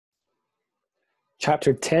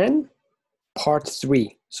Chapter 10, part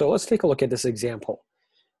 3. So let's take a look at this example.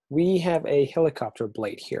 We have a helicopter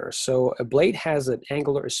blade here. So a blade has an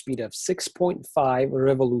angular speed of 6.5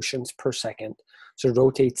 revolutions per second. So it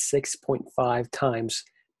rotates 6.5 times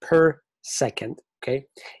per second, okay?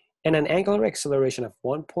 And an angular acceleration of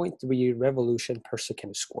 1.3 revolution per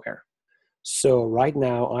second square. So right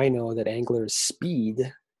now I know that angular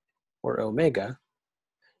speed, or omega,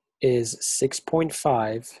 is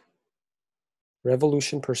 6.5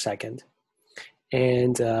 revolution per second.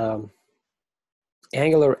 And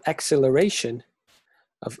angular acceleration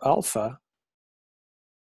of alpha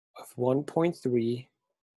of 1.3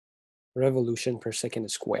 revolution per second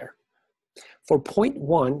square. For point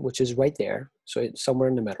 1, which is right there, so it's somewhere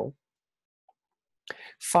in the middle,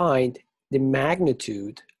 find the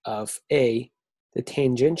magnitude of A, the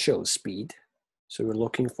tangential speed. So we're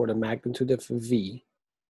looking for the magnitude of V,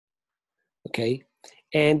 okay,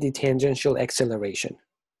 and the tangential acceleration.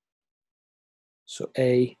 So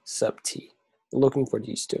A sub T. We're looking for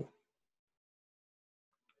these two.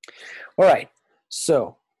 All right,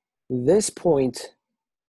 so this point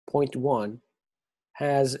 1,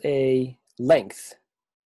 has a length,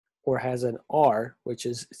 or has an R, which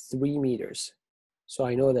is 3 meters. So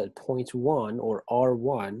I know that point 1, or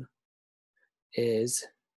R1, is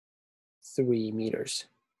 3 meters.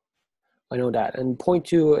 I know that. And point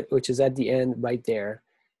 2, which is at the end right there,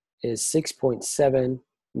 is 6.7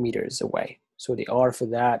 meters away. So the R for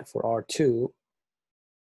that, for R2,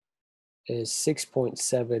 is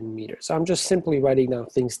 6.7 meters. So I'm just simply writing down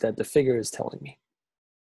things that the figure is telling me.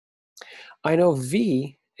 I know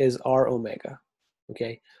V is R omega,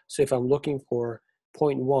 okay? So if I'm looking for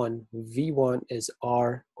point 1, V1 is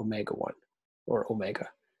R omega 1, or omega.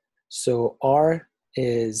 So R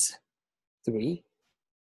is 3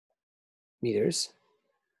 meters.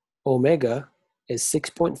 Omega is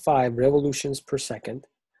 6.5 revolutions per second.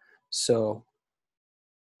 So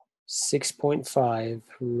 6.5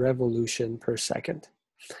 revolution per second.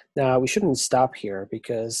 Now we shouldn't stop here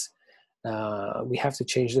because we have to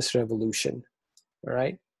change this revolution, all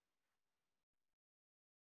right?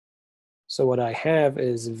 So what I have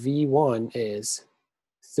is V1 is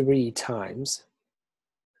 3 times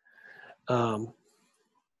V1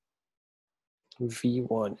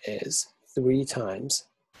 is 3 times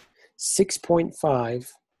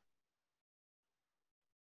 6.5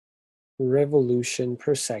 revolution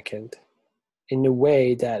per second, in the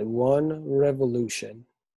way that 1 revolution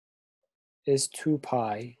is 2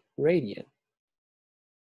 pi radian.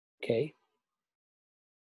 Okay?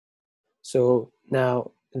 So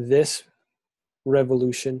now this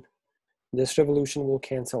revolution will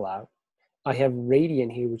cancel out. I have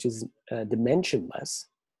radian here, which is dimensionless.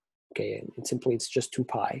 Okay, and simply it's just 2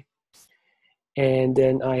 pi. And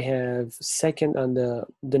then I have second on the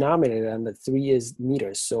denominator, and the 3 is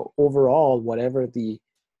meters. So overall, whatever the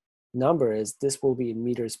number is, this will be in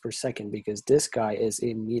meters per second because this guy is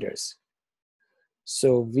in meters.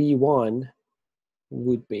 So V1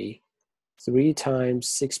 would be 3 times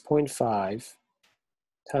 6.5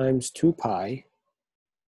 times 2 pi.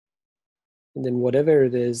 And then whatever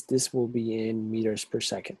it is, this will be in meters per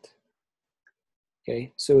second.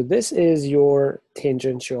 Okay, so this is your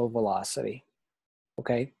tangential velocity.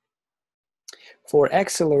 Okay, for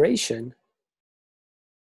acceleration,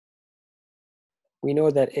 we know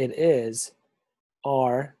that it is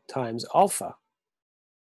R times alpha.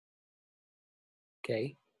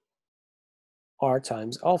 Okay, R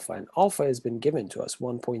times alpha, and alpha has been given to us,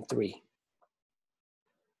 1.3.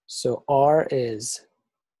 So R is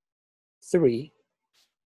 3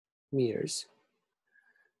 meters,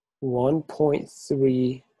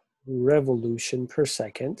 1.3 revolution per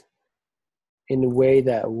second, in the way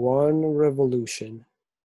that 1 revolution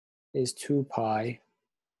is 2 pi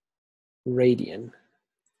radian.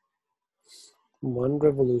 1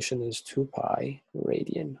 revolution is 2 pi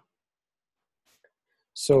radian.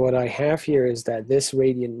 So what I have here is that this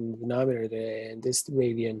radian in the denominator and this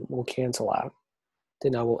radian will cancel out.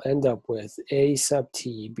 Then I will end up with A sub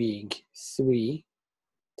t being 3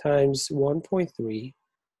 times 1.3.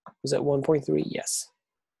 Was that 1.3? Yes.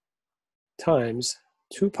 Times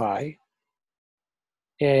 2 pi.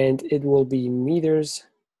 And it will be meters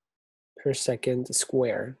per second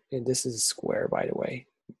square. And this is a square, by the way.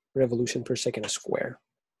 Revolution per second square.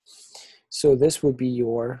 So this would be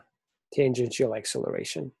your tangential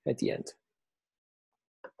acceleration at the end.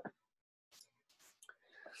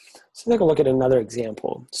 So take a look at another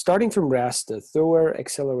example. Starting from rest, the thrower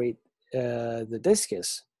accelerate the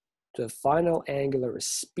discus to a final angular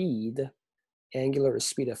speed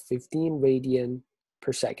of 15 radian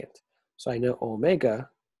per second. So I know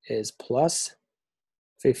omega is plus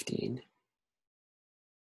 15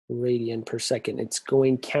 radian per second. It's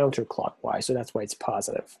going counterclockwise, so that's why it's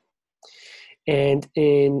positive. And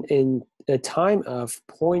in a time of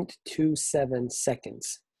 0.27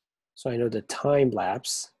 seconds, so I know the time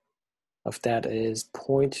lapse of that is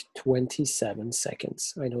 0.27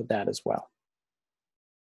 seconds. I know that as well.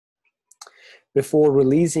 Before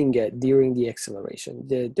releasing it during the acceleration,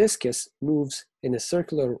 the discus moves in a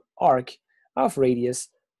circular arc of radius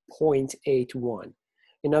 0.81.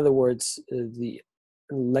 In other words, the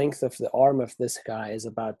length of the arm of this guy is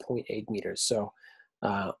about 0.8 meters. So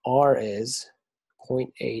R is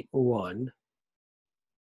 0.81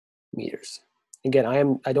 meters.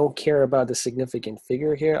 Again, I don't care about the significant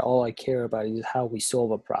figure here. All I care about is how we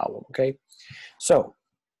solve a problem, okay? So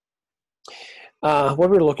what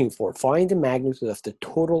we're looking for, find the magnitude of the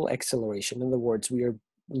total acceleration. In other words, we are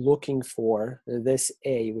looking for this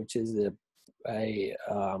A, which is the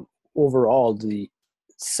overall the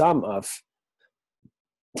sum of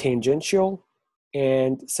tangential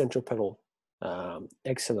and centripetal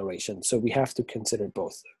acceleration. So we have to consider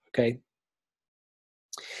both, okay?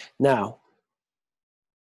 Now,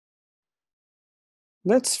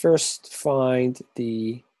 let's first find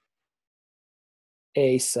the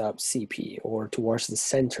A sub CP, or towards the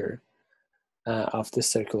center of the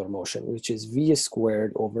circular motion, which is V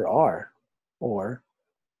squared over R, or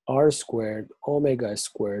R squared omega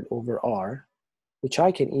squared over R, which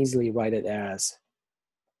I can easily write it as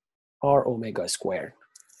R omega squared.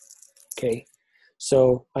 Okay,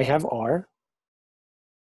 so I have R,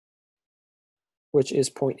 which is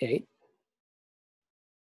 0.8,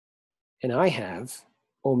 and I have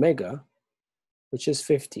omega, which is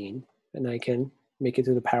 15, and I can make it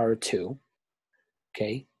to the power of 2.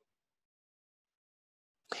 Okay,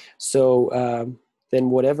 so then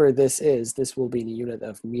whatever this is, this will be the unit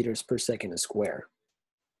of meters per second square.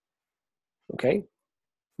 Okay,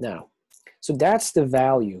 now, so that's the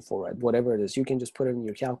value for it, whatever it is. You can just put it in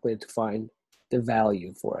your calculator to find the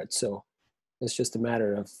value for it. So it's just a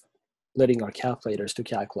matter of letting our calculators to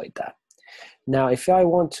calculate that. Now, if I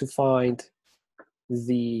want to find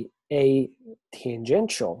the A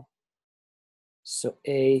tangential, so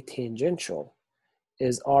A tangential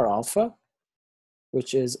is R alpha,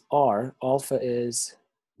 which is R. Alpha is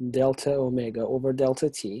delta omega over delta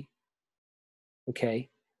t. Okay,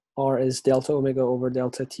 R is delta omega over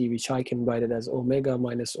delta t, which I can write it as omega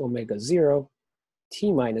minus omega 0,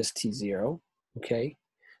 t minus t0. Okay,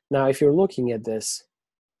 now if you're looking at this,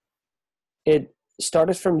 it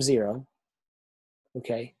started from 0.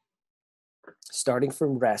 Okay, starting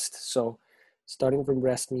from rest. So starting from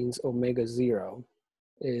rest means omega 0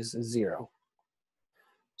 is 0.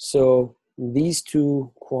 So these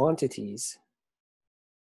two quantities,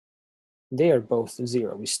 they are both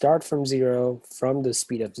 0. We start from 0 from the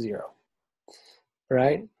speed of 0,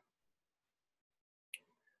 right?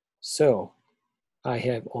 So I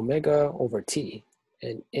have omega over t,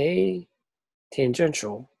 and A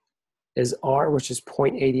tangential is R, which is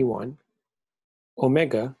 0.81,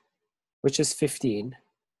 omega, which is 15,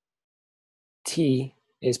 t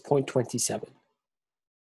is 0.27.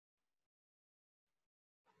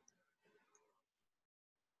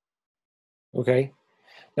 Okay,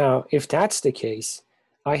 now if that's the case,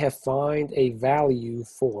 I have find a value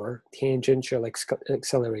for tangential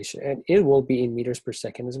acceleration, and it will be in meters per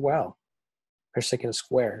second as well, per second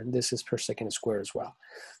square. This is per second square as well.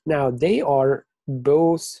 Now they are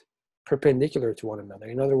both perpendicular to one another.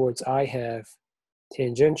 In other words, I have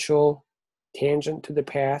tangential, tangent to the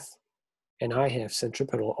path, and I have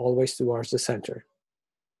centripetal always towards the center.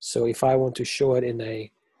 So if I want to show it in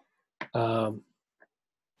a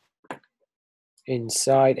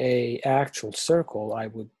inside a actual circle, I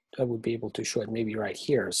would be able to show it maybe right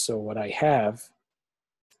here. So what I have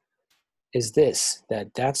is this,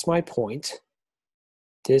 that's my point.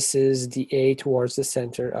 This is the A towards the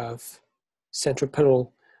center of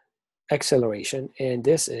centripetal acceleration, and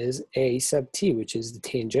this is A sub t, which is the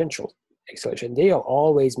tangential acceleration. They are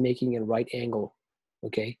always making a right angle,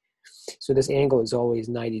 okay? So this angle is always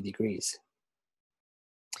 90 degrees.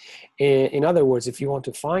 In other words, if you want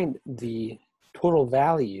to find the total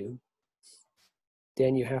value,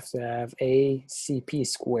 then you have to have A CP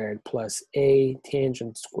squared plus A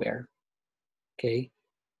tangent squared, okay?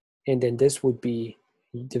 And then this would be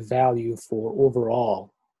the value for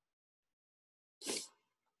overall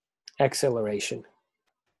acceleration.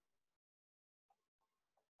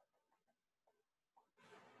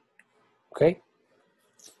 Okay?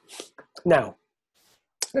 Now,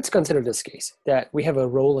 let's consider this case, that we have a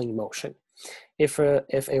rolling motion. If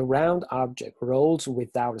a round object rolls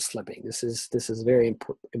without slipping, this is very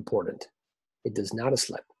important. It does not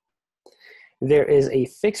slip. there is a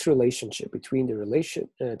fixed relationship between the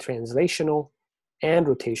translational and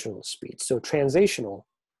rotational speed. So translational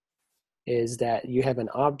is that you have an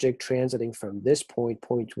object transiting from this point,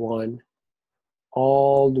 point 1,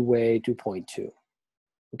 all the way to point 2,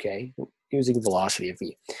 okay, using velocity of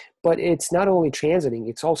v. But it's not only transiting,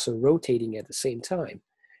 it's also rotating at the same time.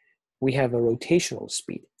 We have a rotational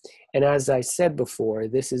speed. And as I said before,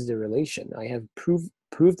 this is the relation. I have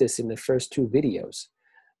proved this in the first 2 videos,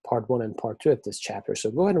 part 1 and part 2 of this chapter.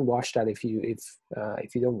 So go ahead and watch that if you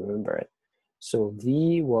don't remember it. So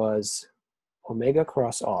v was omega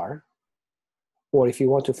cross r, or if you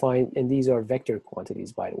want to find, and these are vector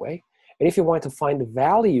quantities, by the way, and if you want to find the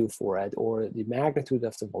value for it, or the magnitude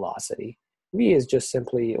of the velocity, v is just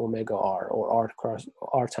simply omega r, or r cross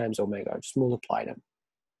r times omega. Just multiply them.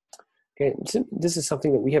 Okay, so this is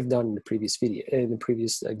something that we have done in the previous video, in the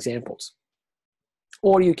previous examples.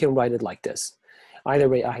 Or you can write it like this. Either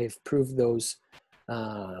way, I have proved those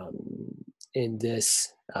in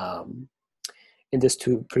this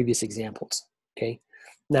 2 previous examples. Okay,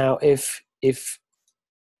 now if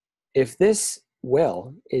this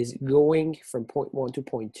well is going from point 1 to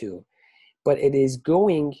point 2, but it is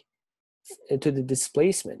going to the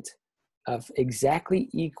displacement of exactly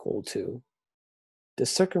equal to the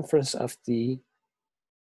circumference of the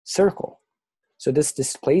circle. So this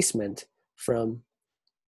displacement from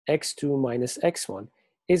x2 minus x1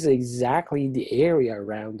 is exactly the area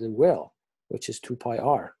around the well, which is 2 pi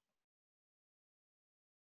r.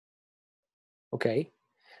 Okay,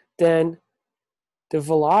 then the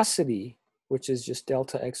velocity, which is just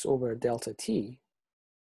delta x over delta t,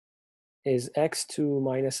 is x2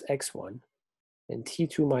 minus x1 and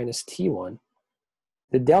t2 minus t1.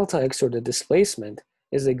 The delta x, or the displacement,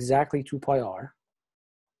 is exactly 2 pi r.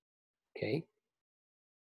 Okay,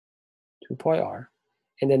 2 pi r.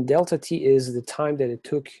 And then delta t is the time that it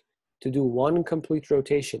took to do 1 complete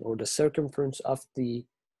rotation, or the circumference of the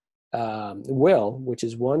well, which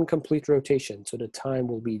is 1 complete rotation. So the time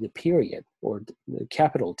will be the period, or the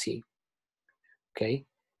capital T. Okay,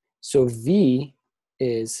 so v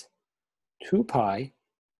is 2 pi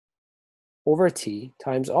over t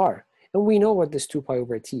times r. And we know what this 2 pi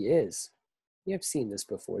over t is. We have seen this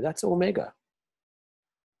before. That's omega.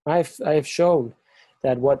 I have shown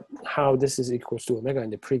that how this is equals to omega in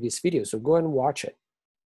the previous video. So go ahead and watch it.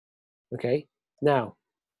 Okay, now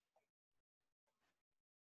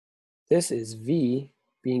this is v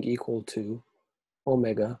being equal to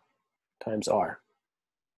omega times r,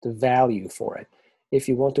 the value for it. If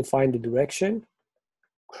you want to find the direction,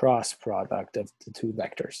 cross product of the 2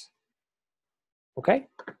 vectors. Okay?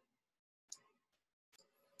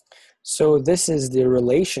 So this is the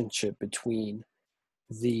relationship between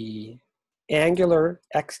the angular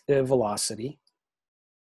velocity,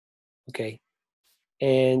 okay,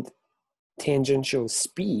 and tangential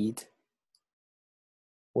speed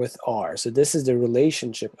with r. So this is the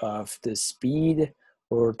relationship of the speed,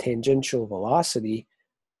 or tangential velocity,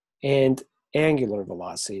 and angular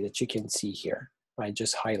velocity that you can see here. I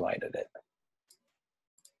just highlighted it.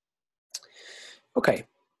 Okay,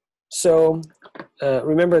 so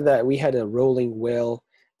remember that we had a rolling well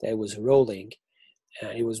that was rolling,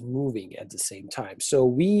 and it was moving at the same time. So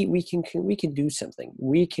we can do something.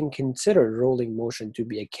 We can consider rolling motion to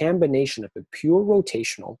be a combination of a pure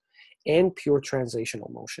rotational and pure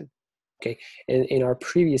translational motion. Okay, in our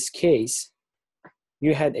previous case,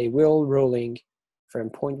 you had a wheel rolling from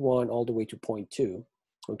point 1 all the way to point 2.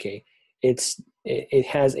 Okay, it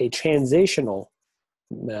has a translational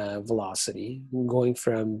velocity going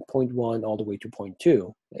from point 1 all the way to point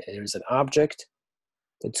 2. There's an object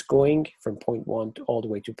that's going from point 1 all the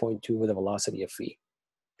way to point 2 with a velocity of v.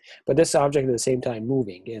 But this object at the same time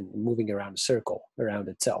moving around a circle around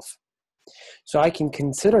itself. So I can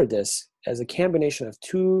consider this as a combination of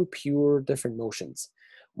 2 pure different motions.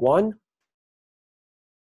 One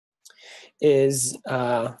is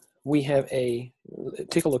we have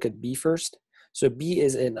take a look at B first. So B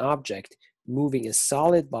is an object moving, a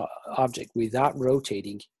solid object without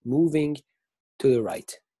rotating, moving to the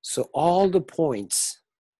right. So all the points,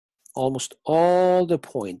 almost all the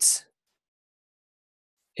points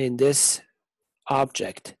in this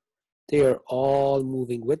object, they are all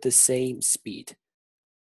moving with the same speed.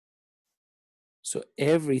 So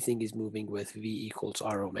everything is moving with v equals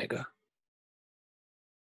r omega.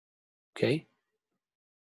 Okay?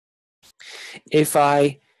 If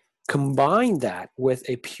I combine that with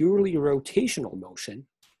a purely rotational motion,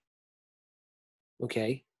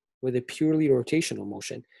 okay, with a purely rotational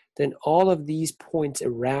motion, then all of these points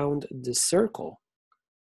around the circle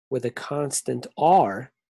with a constant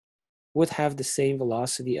r would have the same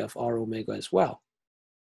velocity of r omega as well.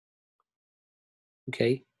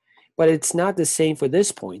 okay? But it's not the same for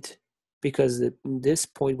this point because this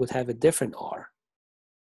point would have a different r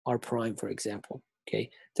prime, for example, okay?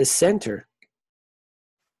 The center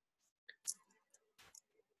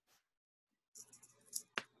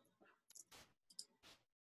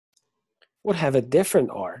would have a different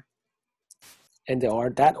r, and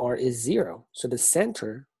that r is 0. So the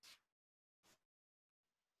center,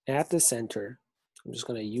 at the center, I'm just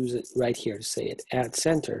going to use it right here to say it, at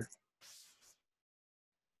center,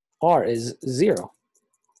 r is 0.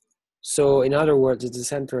 So in other words, the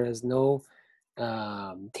center has no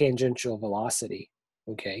tangential velocity,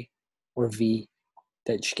 okay, or v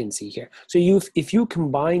that you can see here. So if you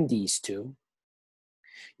combine these two,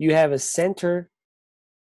 you have a center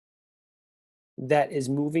that is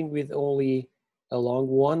moving with only along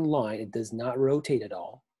one line. It does not rotate at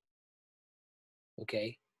all,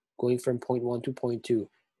 okay, going from point 1 to point 2.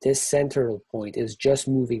 This central point is just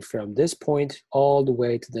moving from this point all the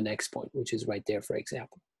way to the next point, which is right there, for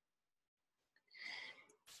example.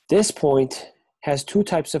 This point has two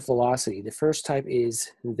types of velocity. The first type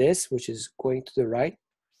is this, which is going to the right,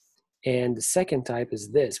 and the second type is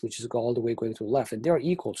this, which is all the way going to the left, and they're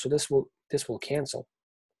equal, so this will cancel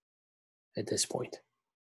at this point.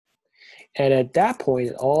 And at that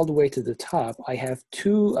point, all the way to the top, I have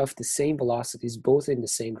two of the same velocities, both in the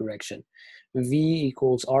same direction. V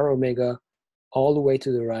equals r omega all the way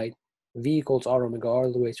to the right, v equals r omega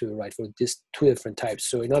all the way to the right for these two different types.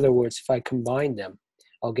 So in other words, if I combine them,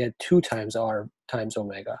 I'll get 2 times r times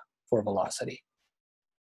omega for velocity,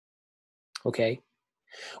 okay?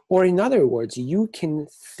 Or in other words, you can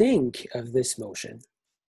think of this motion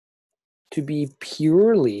to be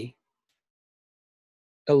purely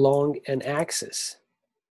along an axis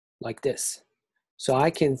like this. So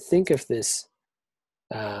I can think of this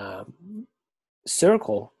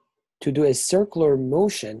circle to do a circular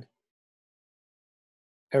motion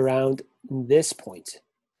around this point,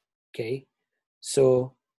 okay?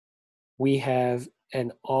 So we have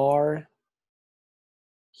an r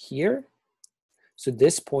here. So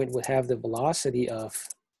this point would have the velocity of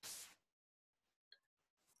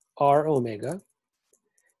r omega,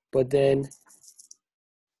 but then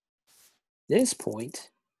this point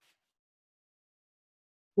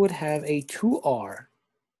would have a 2r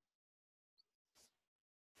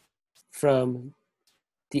from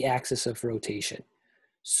the axis of rotation.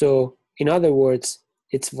 So in other words,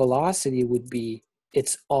 its velocity would be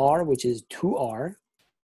its r, which is 2r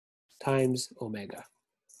times omega.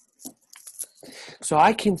 So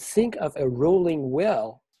I can think of a rolling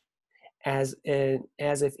wheel as if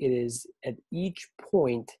it is at each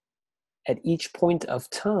point of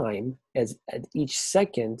time, as at each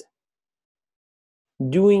second,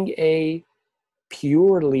 doing a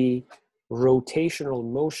purely rotational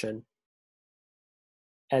motion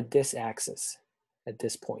at this axis, at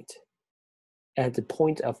this point, at the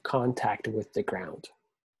point of contact with the ground,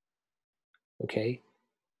 okay?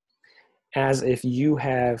 As if you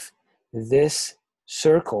have this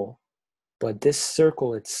circle, but this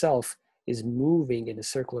circle itself is moving in a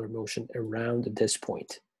circular motion around this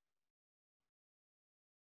point.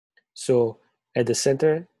 So at the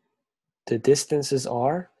center, the distance is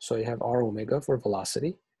r, so you have r omega for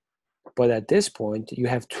velocity. But at this point, you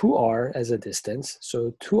have 2r as a distance,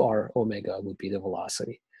 so 2r omega would be the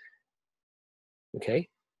velocity. Okay?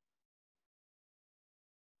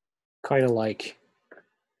 Kind of like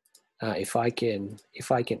if I can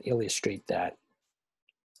illustrate that,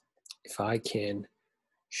 if I can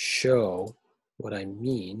show what I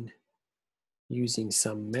mean using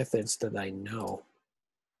some methods that I know.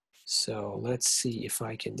 So let's see if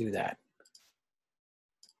I can do that.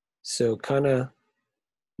 So kind of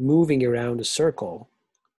moving around a circle,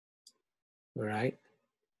 all right?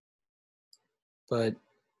 But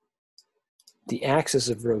the axis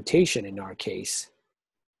of rotation in our case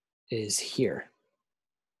is here.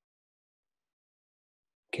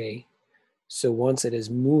 Okay, so once it is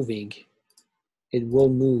moving, it will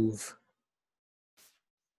move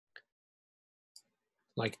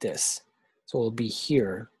like this. So it'll be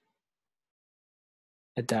here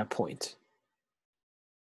at that point.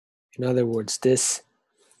 In other words, this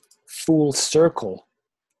full circle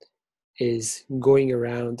is going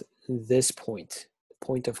around this point, the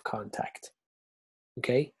point of contact.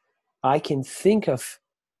 Okay, I can think of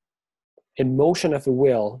a motion of a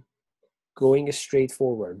wheel going straight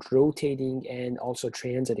forward, rotating and also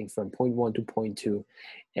transiting from point 1 to point 2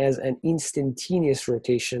 as an instantaneous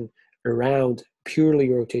rotation around, purely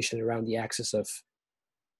rotation around the axis of,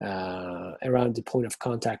 around the point of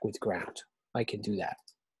contact with ground. I can do that.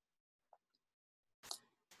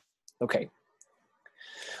 Okay.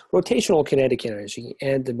 Rotational kinetic energy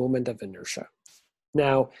and the moment of inertia.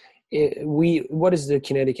 Now, what is the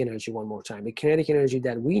kinetic energy one more time? The kinetic energy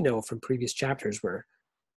that we know from previous chapters were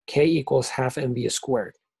K equals half mv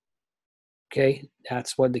squared. Okay,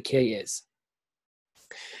 that's what the K is.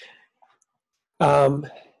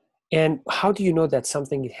 And how do you know that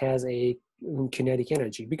something has a kinetic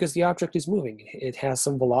energy? Because the object is moving. It has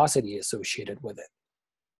some velocity associated with it.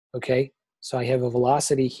 Okay, so I have a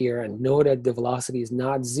velocity here and know that the velocity is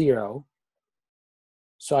not zero.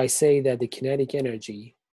 So I say that the kinetic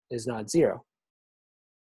energy is not zero.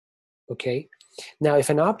 Okay, now if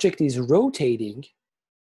an object is rotating,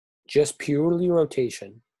 just purely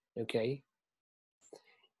rotation, okay,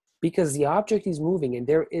 because the object is moving and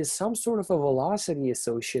there is some sort of a velocity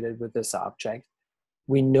associated with this object,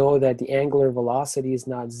 we know that the angular velocity is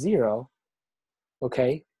not zero,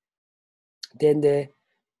 okay, then the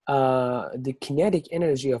kinetic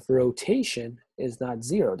energy of rotation is not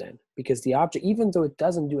zero then, because the object, even though it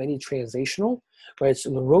doesn't do any translational, but it's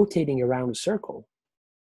rotating around a circle,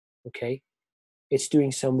 okay, it's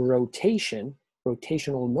doing some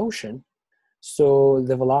rotational motion, so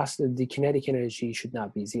the velocity, the kinetic energy should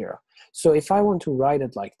not be zero. So if I want to write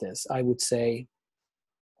it like this, I would say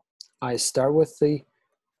I start with the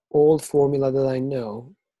old formula that I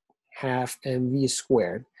know, half mv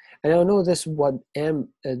squared, and I know this what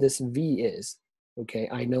this v is. Okay,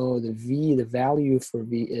 I know the v, the value for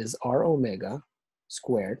v is r omega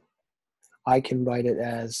squared. I can write it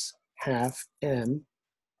as half m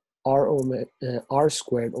r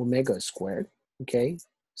squared omega squared. Okay,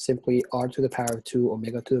 simply r to the power 2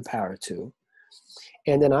 omega to the power 2,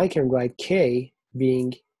 and then I can write k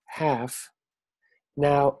being half.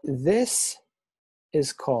 Now this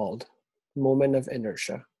is called moment of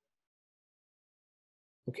inertia,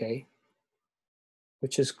 okay,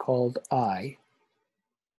 which is called I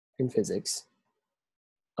in physics,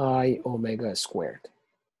 I omega squared,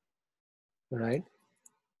 all right?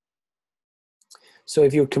 So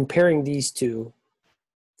if you're comparing these two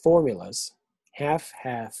formulas, half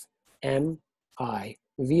m I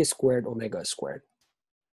v squared omega squared,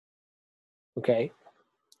 okay?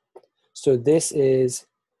 So this is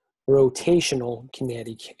rotational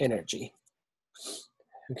kinetic energy.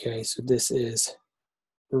 Okay, so this is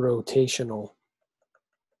rotational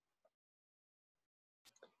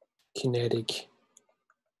kinetic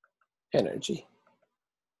energy.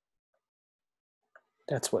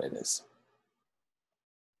 That's what it is.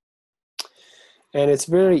 And it's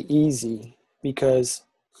very easy because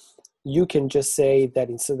you can just say that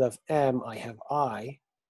instead of m, I have I.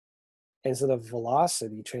 Instead of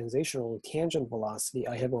velocity, translational tangent velocity,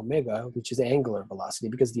 I have omega, which is angular velocity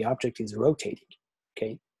because the object is rotating,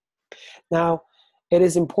 okay? Now, it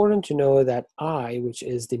is important to know that I, which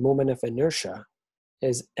is the moment of inertia,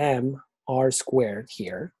 is m r squared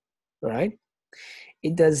here, right?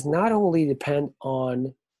 It does not only depend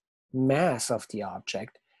on mass of the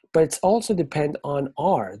object, but it's also depend on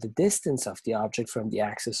r, the distance of the object from the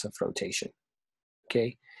axis of rotation,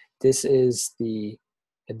 okay? This is the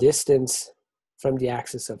distance from the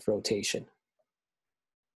axis of rotation.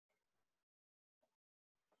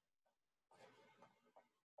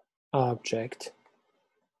 Object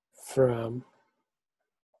from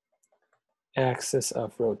axis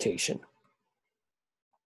of rotation.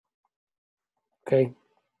 Okay?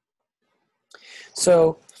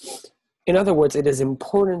 So, in other words, it is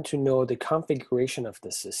important to know the configuration of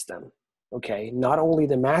the system. Okay? Not only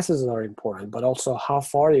the masses are important, but also how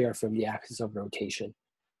far they are from the axis of rotation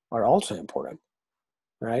are also important.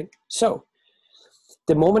 Right? So,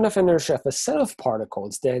 the moment of inertia of a set of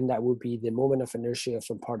particles, then that would be the moment of inertia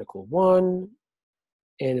from particle 1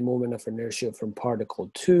 and the moment of inertia from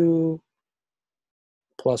particle 2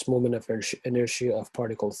 plus moment of inertia of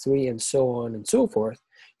particle 3 and so on and so forth.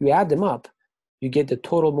 You add them up, you get the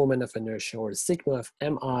total moment of inertia, or sigma of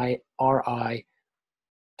mi ri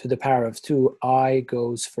to the power of 2. I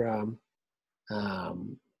goes from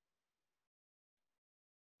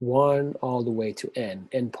 1 all the way to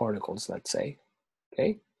n particles, let's say,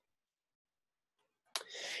 okay?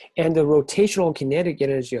 And the rotational kinetic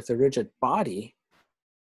energy of the rigid body,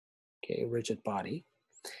 okay, rigid body,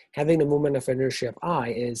 having the moment of inertia of I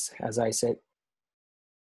is, as I said,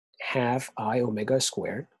 half I omega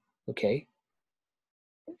squared, okay?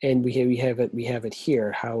 And we have it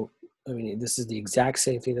here, how, I mean, this is the exact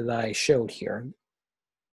same thing that I showed here,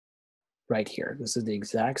 right here. This is the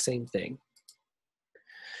exact same thing.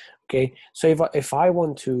 Okay, so if I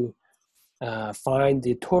want to find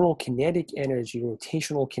the total kinetic energy,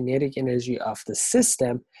 rotational kinetic energy of the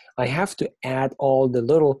system, I have to add all the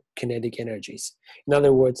little kinetic energies. In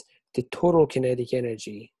other words, the total kinetic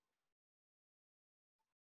energy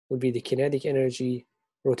would be the kinetic energy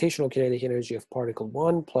rotational kinetic energy of particle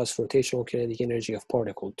 1 plus rotational kinetic energy of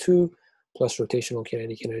particle 2 plus rotational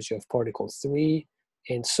kinetic energy of particle 3,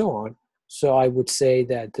 and so on. So I would say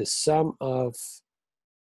that the sum of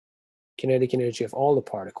kinetic energy of all the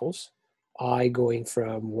particles, I going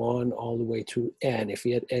from 1 all the way to n, if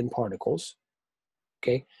we had n particles,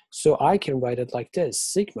 okay? So I can write it like this: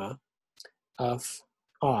 sigma of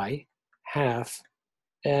I half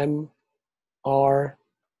m r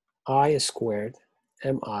I squared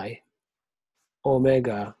mi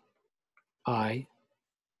omega I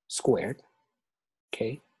squared,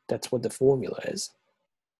 okay? That's what the formula is.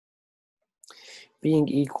 Being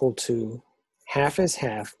equal to half is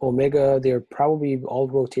half, omega, they're probably all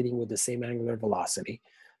rotating with the same angular velocity.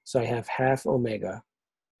 So I have half omega.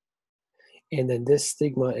 And then this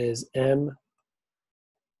sigma is m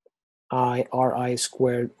I ri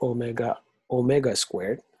squared omega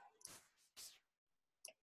squared.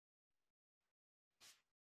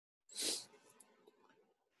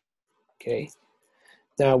 Okay.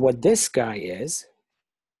 Now what this guy is,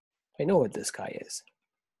 I know what this guy is.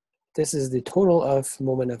 This is the total of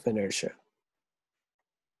moment of inertia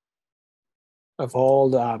of all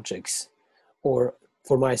the objects, or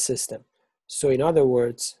for my system. So in other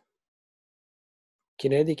words,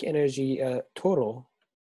 kinetic energy total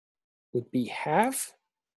would be half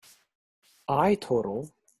I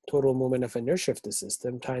total moment of inertia of the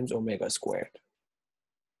system, times omega squared.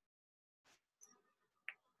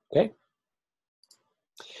 Okay.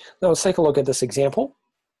 Now let's take a look at this example.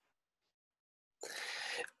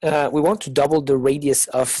 We want to double the radius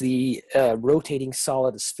of the rotating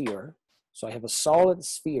solid sphere. So I have a solid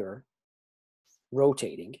sphere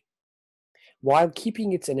rotating while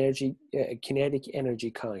keeping its energy, kinetic energy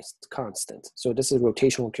constant. So this is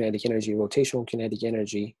rotational kinetic energy. Rotational kinetic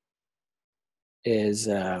energy is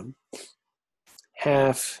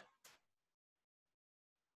half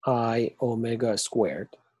I omega squared,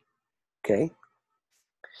 okay?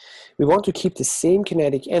 We want to keep the same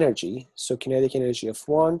kinetic energy, so kinetic energy of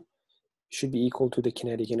 1 should be equal to the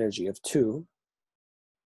kinetic energy of 2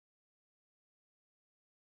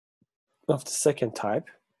 of the second type.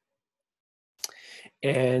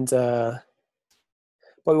 And, but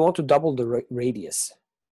we want to double the radius.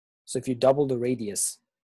 So if you double the radius,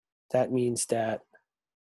 that means that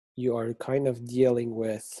you are kind of dealing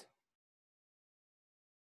with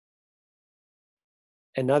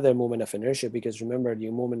another moment of inertia, because remember, the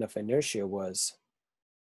moment of inertia was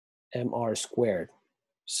mr squared.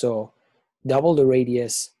 So double the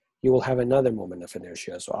radius, you will have another moment of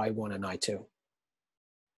inertia, so I1 and I2.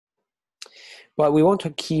 But we want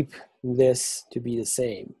to keep this to be the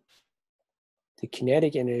same. The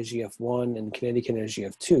kinetic energy of 1 and kinetic energy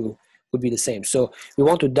of 2 would be the same. So we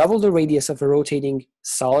want to double the radius of a rotating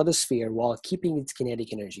solid sphere while keeping its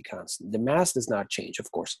kinetic energy constant. The mass does not change,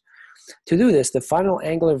 of course. To do this, the final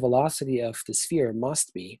angular velocity of the sphere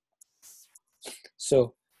must be,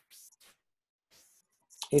 so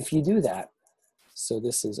if you do that, so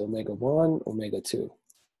this is omega 1, omega 2.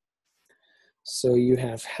 So you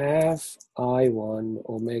have half I1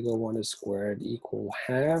 omega 1 squared equal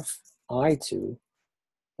half I2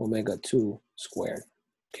 omega 2 squared,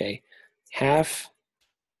 okay? Half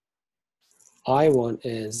I1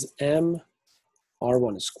 is m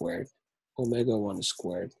r1 squared, omega 1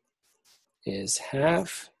 squared is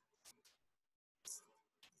half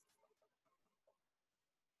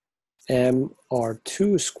m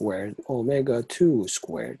r2 squared, omega 2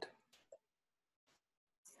 squared.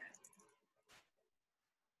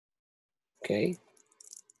 Okay,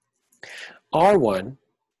 R1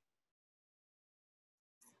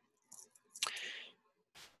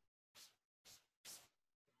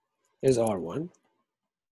 is R1,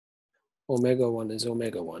 omega 1 is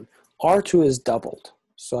omega 1. R2 is doubled,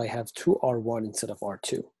 so I have 2R1 instead of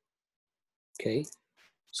R2. Okay,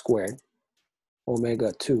 squared,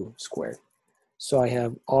 omega 2 squared. So I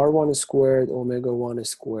have R1 is squared, omega 1 is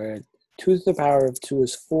squared. 2 to the power of 2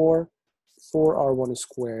 is 4. 4R1 is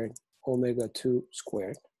squared, omega 2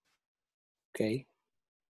 squared. Okay,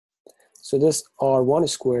 so this R1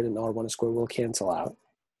 is squared and R1 is squared will cancel out.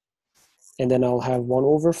 And then I'll have 1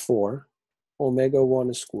 over 4 omega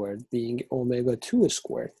 1 squared being omega 2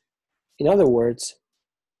 squared. In other words,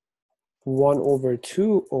 1 over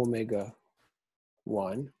 2 omega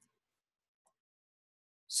 1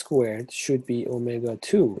 squared should be omega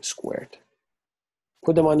 2 squared.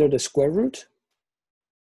 Put them under the square root.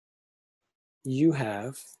 You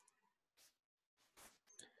have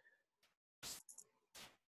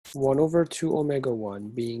 1 over 2 omega 1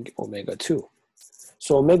 being omega 2.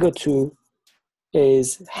 So omega 2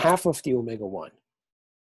 is half of the omega 1,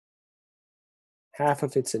 half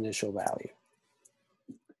of its initial value.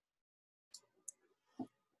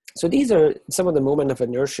 So these are some of the moment of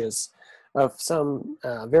inertias of some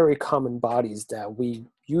very common bodies that we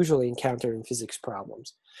usually encounter in physics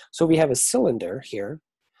problems. So we have a cylinder here,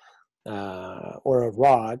 or a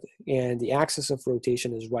rod, and the axis of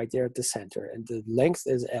rotation is right there at the center, and the length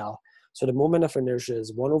is L. So the moment of inertia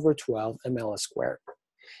is 1 over 12 ml squared.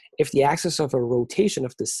 If the axis of a rotation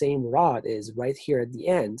of the same rod is right here at the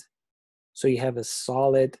end, so you have a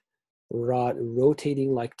solid rod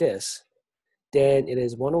rotating like this, then it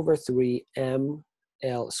is 1 over 3 ml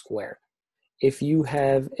squared. If you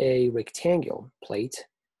have a rectangle plate,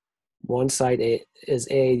 one side is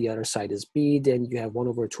A, the other side is B, then you have 1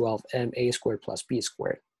 over 12 ma squared plus b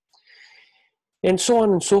squared. And so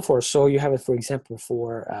on and so forth. So you have it, for example,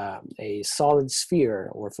 for a solid sphere,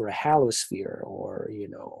 or for a hollow sphere, or,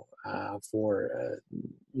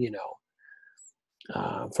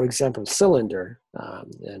 for example, cylinder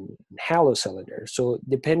and hollow cylinder. So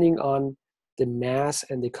depending on the mass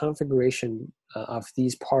and the configuration of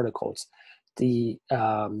these particles, the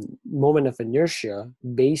moment of inertia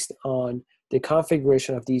based on the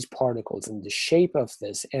configuration of these particles and the shape of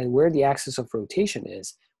this and where the axis of rotation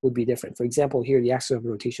is would be different. For example, here the axis of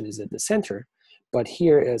rotation is at the center, but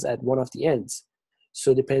here is at one of the ends.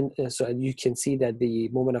 So you can see that the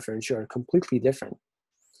moment of inertia are completely different.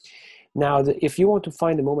 Now, if you want to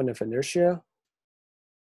find the moment of inertia,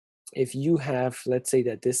 if you have, let's say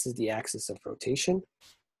that this is the axis of rotation,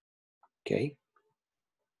 okay?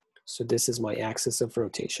 So this is my axis of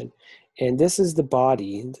rotation. And this is the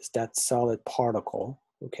body, that solid particle,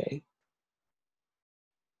 okay?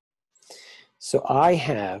 So I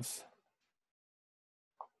have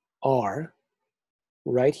R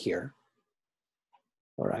right here,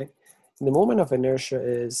 all right? And the moment of inertia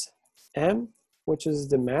is m, which is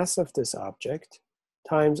the mass of this object,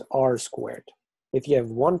 times r squared, if you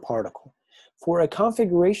have one particle. For a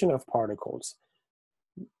configuration of particles,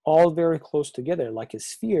 all very close together, like a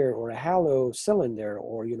sphere or a hollow cylinder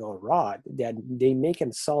or a rod, that they make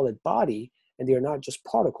a solid body and they're not just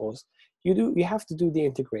particles, you have to do the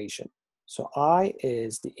integration. So I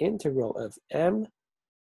is the integral of m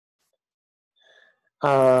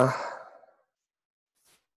r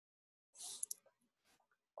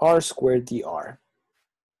squared dr.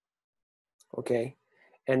 Okay,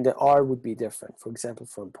 and the r would be different. For example,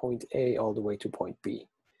 from point A all the way to point B,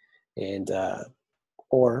 and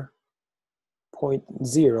or point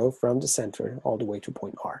 0 from the center all the way to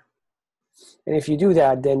point R. And if you do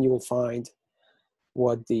that, then you will find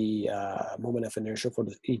what the moment of inertia for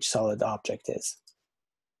each solid object is.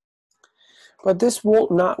 But this will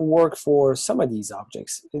not work for some of these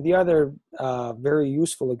objects. The other very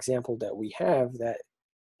useful example that we have, that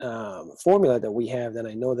formula that we have, that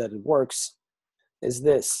I know that it works, is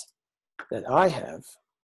this, that I have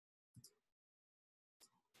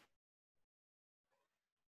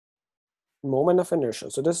moment of inertia.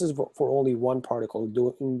 So this is for only one particle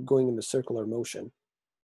going in the circular motion,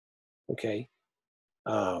 okay,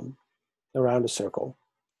 around a circle.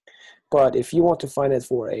 But if you want to find it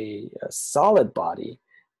for a solid body,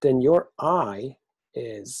 then your I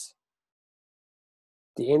is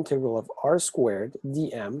the integral of r squared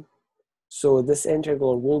dm. So this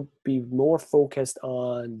integral will be more focused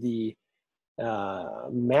on the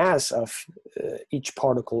mass of each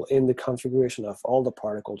particle in the configuration of all the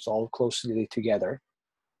particles all closely together,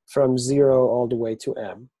 from 0 all the way to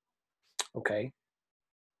m, okay?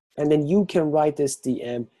 And then you can write this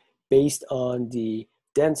dm based on the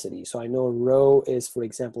density. So I know rho is, for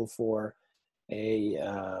example, for a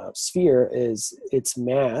sphere, is its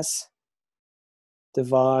mass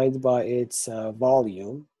divided by its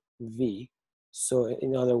volume, v. So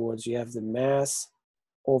in other words, you have the mass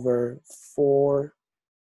over 4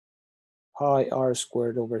 pi r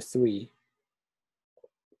squared over 3,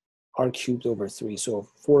 r cubed over 3. So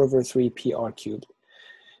 4 over 3 p r cubed.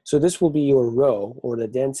 So this will be your rho, or the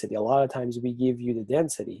density. A lot of times we give you the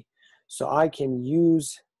density. So I can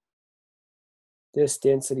use this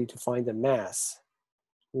density to find the mass,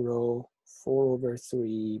 rho 4 over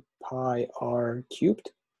 3 pi r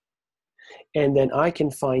cubed. And then I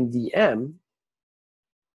can find dm.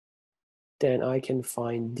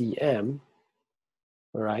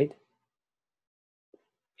 All right?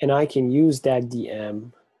 And I can use that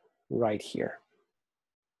dm right here,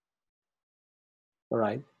 all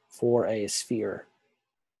right, for a sphere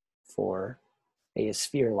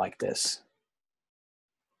like this.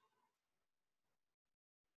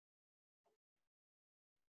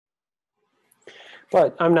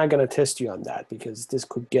 But I'm not going to test you on that because this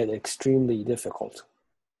could get extremely difficult.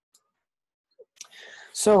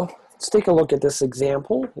 So let's take a look at this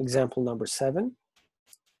example number 7.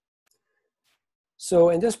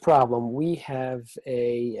 So in this problem, we have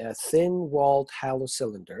a thin-walled hollow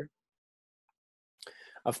cylinder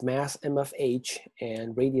of mass m of h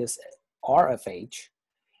and radius r of h,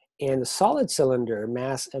 and a solid cylinder,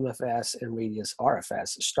 mass m of s and radius r of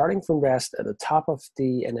s, starting from rest at the top of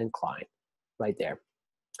an incline, right there.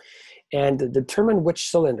 And determine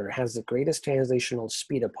which cylinder has the greatest translational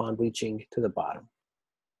speed upon reaching to the bottom.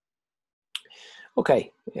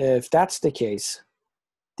 Okay, if that's the case,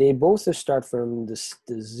 they both start from they start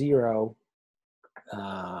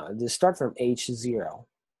from h0.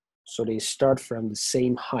 So they start from the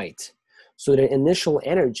same height. So the initial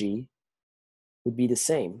energy would be the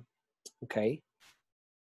same, okay?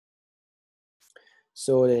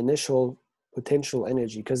 So the initial potential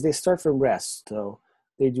energy, because they start from rest, so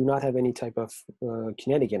they do not have any type of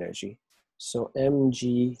kinetic energy. So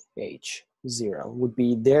mgh0 would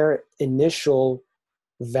be their initial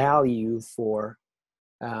value for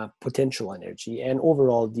potential energy and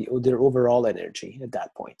overall their overall energy at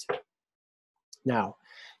that point. Now,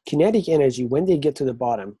 kinetic energy, when they get to the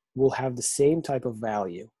bottom, will have the same type of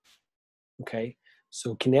value, okay?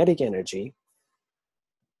 So kinetic energy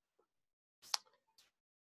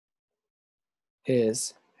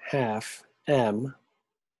is half m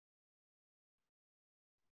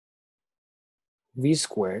v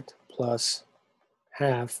squared plus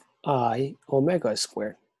half I omega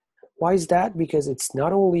squared. Why is that? Because it's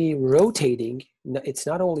not only rotating, it's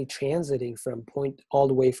not only transiting from point all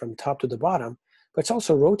the way from top to the bottom, but it's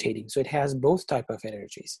also rotating. So it has both type of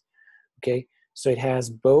energies, okay? So it has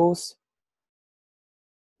both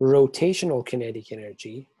rotational kinetic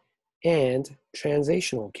energy and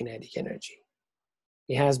translational kinetic energy.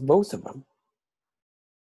 It has both of them,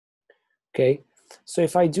 okay? So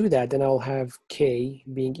if I do that, then I'll have K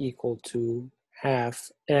being equal to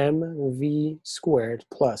half mv squared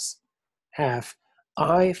plus half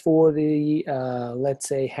I for the, let's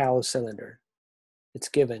say, hollow cylinder. It's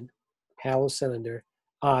given, hollow cylinder,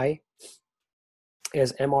 I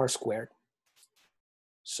is mr squared.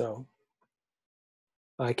 So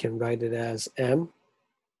I can write it as m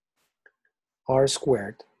r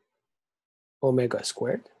squared omega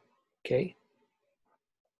squared, okay?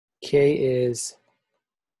 K is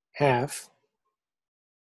half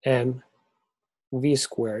m v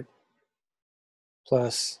squared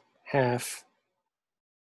plus half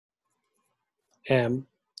m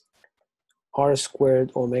r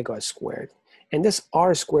squared omega squared. And this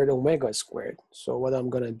r squared omega squared, so what I'm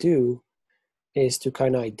going to do is to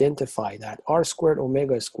kind of identify that. R squared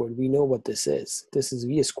omega squared, we know what this is. This is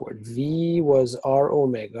v squared. V was r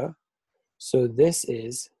omega, so this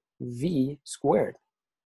is v squared,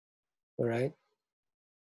 all right?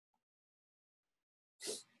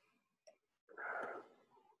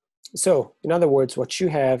 So in other words, what you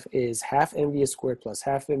have is half mv squared plus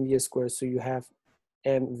half mv squared, so you have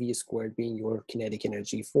mv squared being your kinetic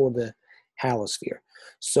energy for the halosphere.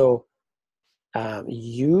 So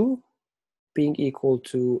U being equal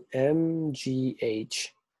to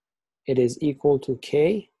mgh, it is equal to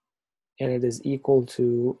K, and it is equal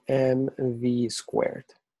to mv squared.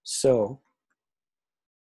 So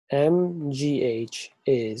mgh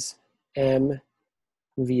is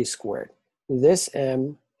mv squared. This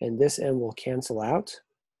m and this m will cancel out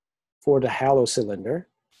for the hollow cylinder.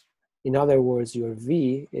 In other words, your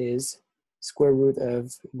v is square root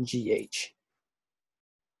of gh.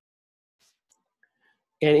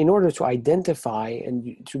 And in order to identify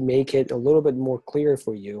and to make it a little bit more clear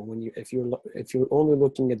for you, when if you're only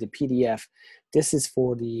looking at the PDF, this is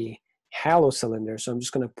for the hollow cylinder. So I'm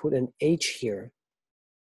just going to put an H here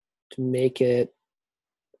to make it,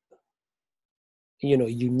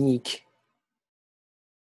 unique.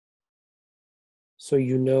 So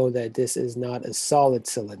you know that this is not a solid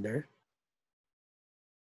cylinder.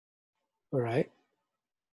 All right.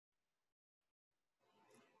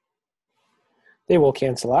 They will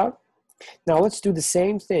cancel out. Now let's do the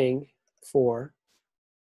same thing for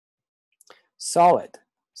solid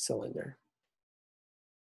cylinder.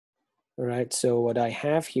 All right, so what I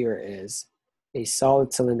have here is a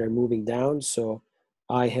solid cylinder moving down. So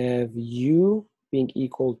I have U being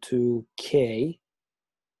equal to K,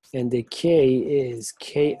 and the K is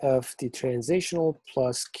K of the translational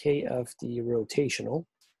plus K of the rotational.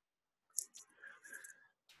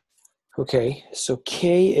 Okay, so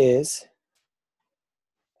K is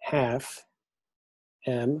half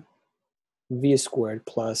m v squared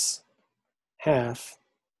plus half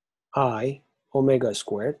I omega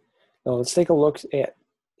squared. Now let's take a look at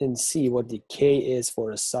and see what the K is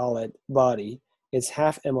for a solid body. It's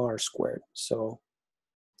half mr squared. So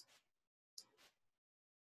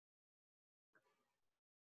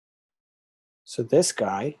this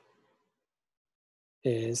guy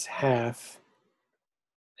is half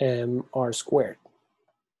mr squared.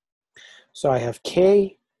 So I have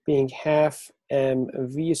k being half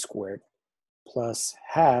mv squared plus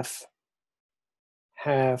half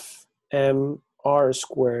mr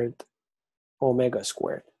squared omega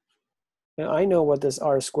squared. Now I know what this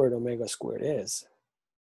r squared omega squared is.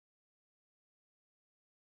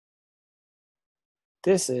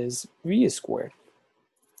 This is v squared,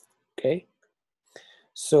 okay?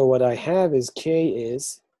 So what I have is k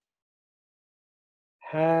is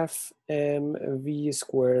half mv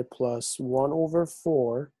squared plus 1 over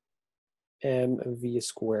 4 mv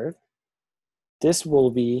squared. This will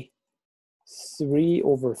be 3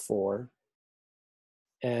 over 4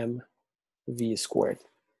 mv squared.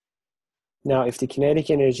 Now, if the kinetic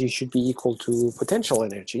energy should be equal to potential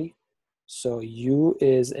energy, so U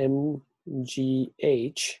is mgh,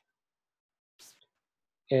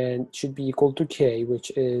 and should be equal to K,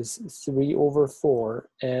 which is 3 over 4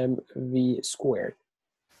 mv squared.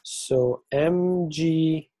 So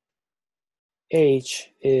mgh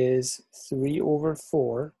is 3 over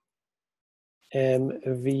 4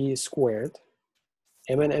 mv squared.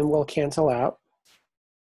 M and M will cancel out,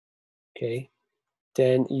 okay?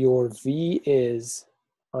 Then your V is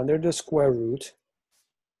under the square root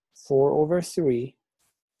 4 over 3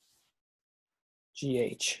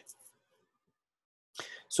 GH.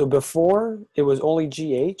 So before it was only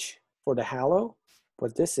GH for the halo,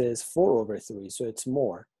 but this is 4 over 3, so it's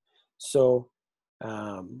more. So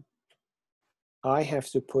I have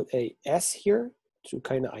to put a S here to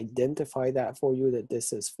kind of identify that for you, that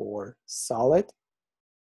this is for solid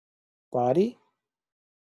body.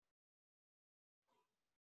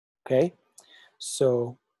 Okay,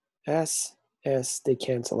 so S, they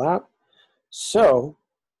cancel out. So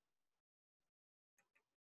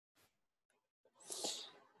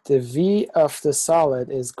the V of the solid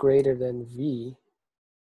is greater than V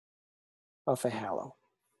of a halo.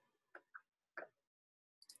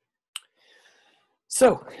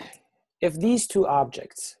 So if these two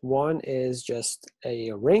objects, one is just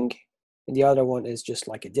a ring and the other one is just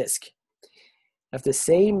like a disk, have the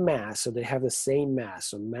same mass, so they have the same mass,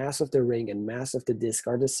 so mass of the ring and mass of the disk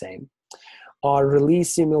are the same, are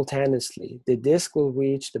released simultaneously, the disk will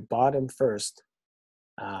reach the bottom first,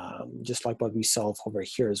 just like what we saw over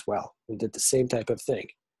here as well. We did the same type of thing.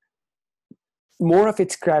 More of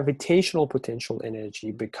its gravitational potential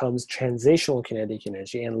energy becomes translational kinetic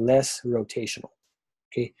energy and less rotational.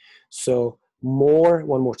 Okay, so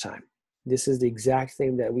one more time. This is the exact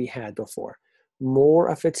thing that we had before. More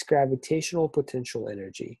of its gravitational potential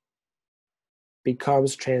energy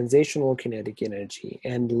becomes translational kinetic energy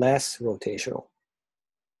and less rotational.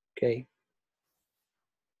 Okay,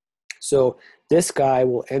 so this guy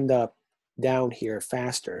will end up down here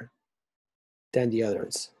faster than the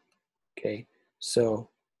others. Okay, so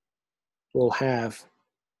we'll have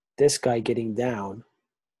this guy getting down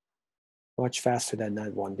much faster than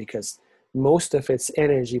that one, because most of its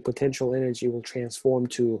energy, potential energy, will transform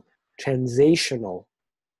to translational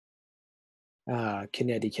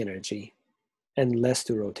kinetic energy and less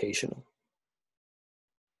to rotational.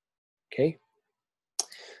 Okay,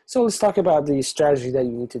 so let's talk about the strategy that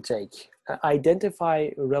you need to take. Identify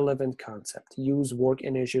relevant concept, use work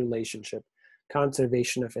energy relationship,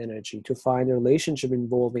 conservation of energy to find a relationship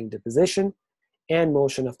involving the position and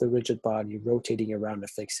motion of the rigid body rotating around a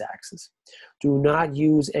fixed axis. Do not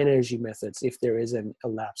use energy methods if there is an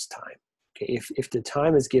elapsed time. Okay, if the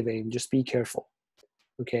time is given, just be careful.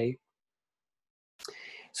 Okay.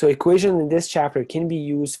 So equation in this chapter can be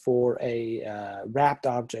used for a wrapped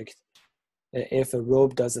object if a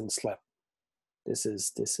rope doesn't slip. This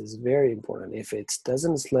is very important. If it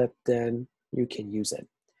doesn't slip, then you can use it.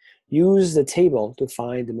 Use the table to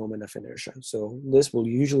find the moment of inertia. So this will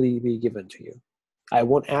usually be given to you. I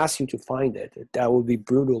won't ask you to find it. That would be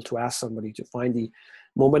brutal to ask somebody to find the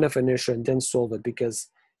moment of inertia and then solve it, because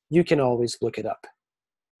you can always look it up.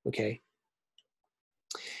 Okay.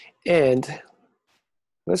 And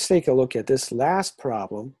let's take a look at this last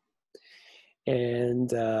problem. And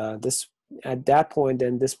this, at that point,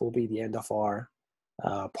 then this will be the end of our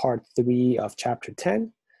part 3 of chapter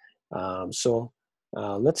 10. So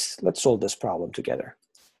let's solve this problem together.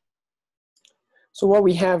 So what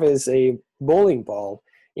we have is a bowling ball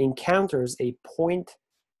encounters a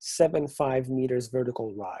 0.75 meters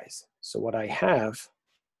vertical rise. So what I have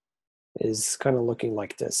is kind of looking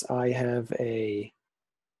like this. I have a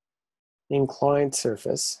inclined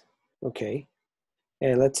surface, okay,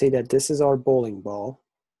 and let's say that this is our bowling ball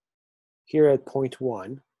here at point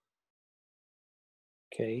 1,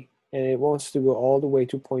 okay, and it wants to go all the way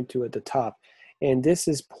to point 2 at the top, and this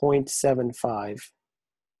is 0.75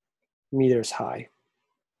 meters high.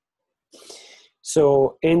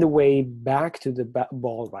 So in the way back to the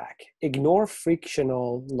ball rack, ignore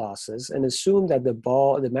frictional losses and assume that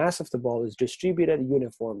the mass of the ball is distributed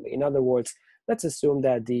uniformly. In other words, let's assume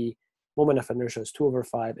that the moment of inertia is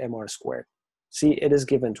 2/5 mr squared. See, it is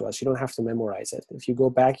given to us. You don't have to memorize it. If you go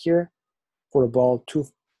back here for a ball,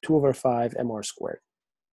 2/5 mr squared.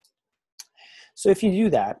 So if you do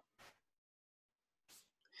that,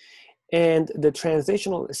 and the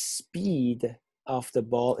translational speed of the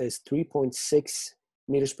ball is 3.6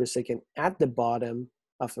 meters per second at the bottom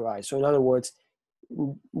of the rise. So in other words,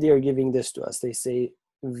 they are giving this to us. They say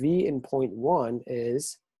V in point 1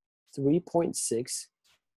 is 3.6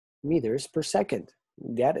 meters per second.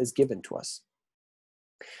 That is given to us.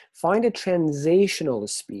 Find a translational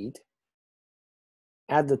speed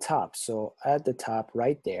at the top. So at the top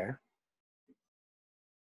right there,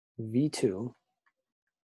 V2,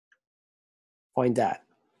 find that.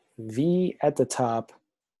 V at the top,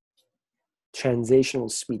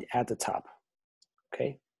 translational speed at the top,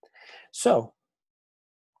 okay? So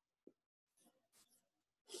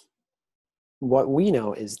what we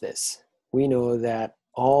know is this. We know that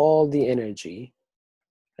all the energy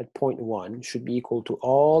at point 1 should be equal to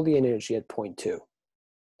all the energy at point 2.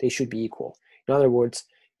 They should be equal. In other words,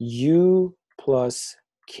 U plus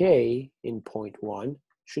K in point 1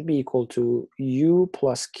 should be equal to U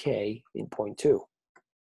plus K in point 2.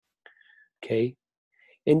 Okay?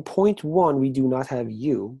 In point 1, we do not have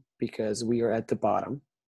U because we are at the bottom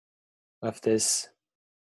of this.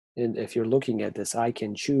 And if you're looking at this, I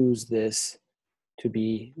can choose this to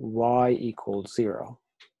be Y equals 0.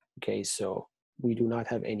 Okay, so we do not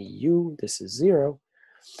have any U. This is 0.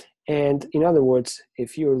 And in other words,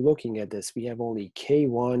 if you're looking at this, we have only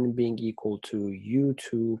K1 being equal to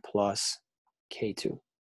U2 plus K2.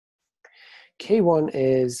 K1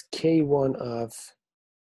 is K1 of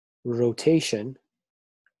rotation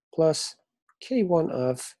plus K1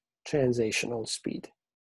 of translational speed,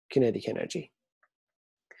 kinetic energy.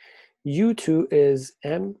 U2 is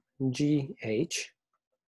mgh.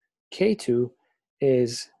 K2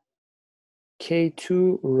 is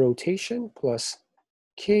K2 rotation plus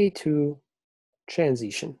K2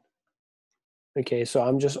 transition. Okay, so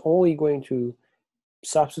I'm just only going to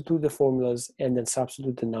substitute the formulas and then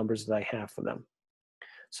substitute the numbers that I have for them.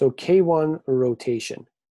 So K1 rotation,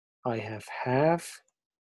 I have half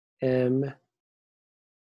m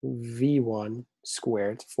v1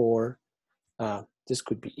 squared for,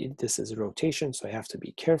 this is rotation, so I have to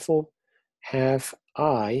be careful, half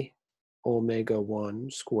I omega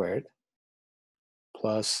 1 squared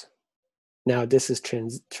plus, now this is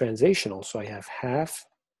translational, so I have half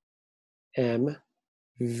m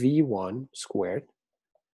v1 squared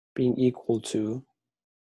being equal to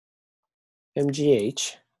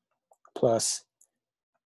mgh plus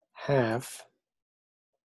half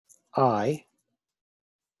I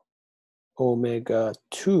omega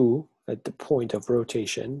 2 at the point of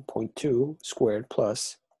rotation, 0.2 squared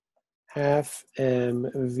plus half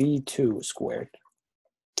mv2 squared.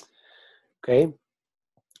 Okay,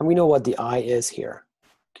 and we know what the I is here.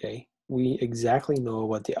 Okay, we exactly know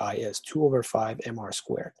what the I is, 2/5 mr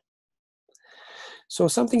squared. So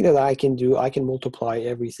something that I can do, I can multiply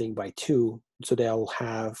everything by 2 so that I'll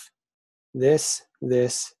have this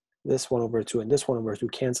 1/2, and this 1/2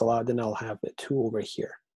 cancel out, then I'll have the 2 over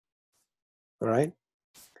here. All right,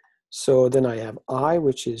 so then I have I,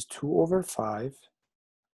 which is 2/5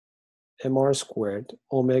 mr squared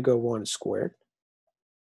omega 1 squared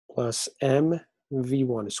plus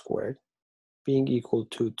mv1 squared being equal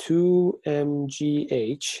to 2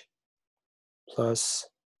 mgh plus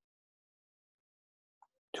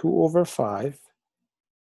 2/5,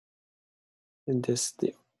 and this,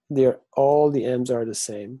 all the m's are the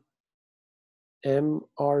same,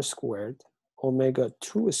 mr squared omega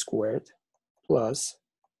 2 squared plus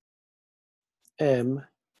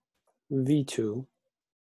mv2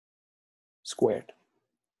 squared.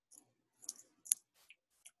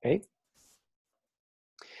 Okay,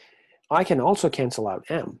 I can also cancel out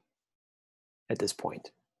m at this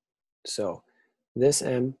point. So this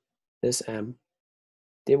m,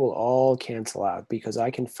 they will all cancel out because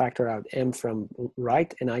I can factor out m from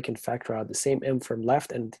right and I can factor out the same m from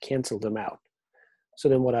left and cancel them out. So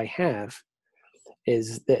then what I have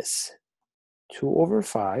is this,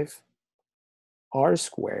 2/5 r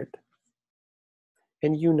squared,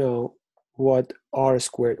 and you know what r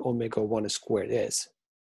squared omega 1 squared is.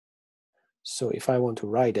 So if I want to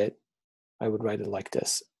write it, I would write it like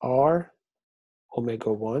this. R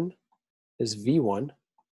omega 1 is V1,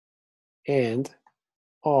 and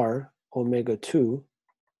R omega 2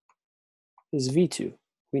 is V2.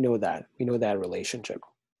 We know that relationship.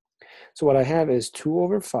 So what I have is 2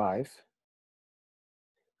 over 5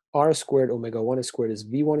 r squared omega 1 squared is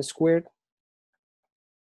v1 squared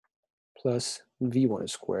plus v1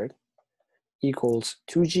 squared equals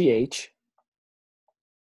 2gh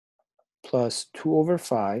plus 2 over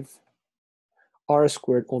 5 r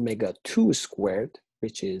squared omega 2 squared,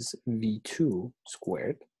 which is v2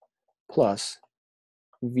 squared, plus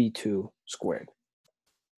v2 squared.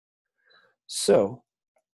 So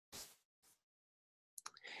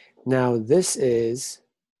now this is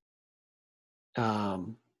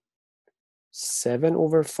 7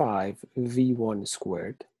 over 5 v1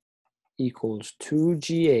 squared equals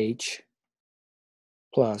 2gh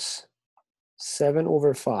plus 7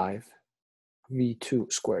 over 5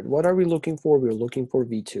 v2 squared. What are we looking for? We're looking for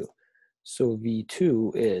v2. So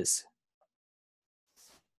v2 is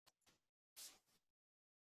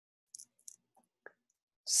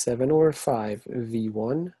 7 over 5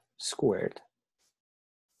 v1 squared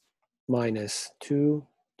minus 2gh.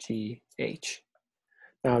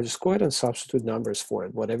 Now just go ahead and substitute numbers for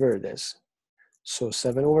it, whatever it is. So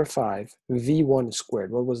 7 over 5 v1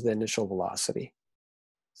 squared, what was the initial velocity?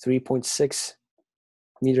 3.6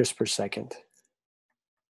 meters per second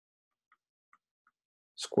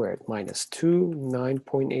squared minus 2,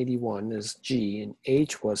 9.81 is g, and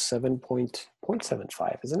h was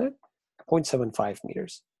 7.75, isn't it? 0.75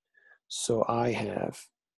 meters. So I have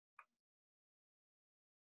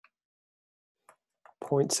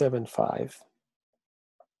 0.75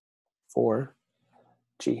 for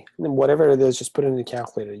g. And then whatever it is, just put it in the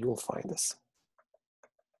calculator, you will find this.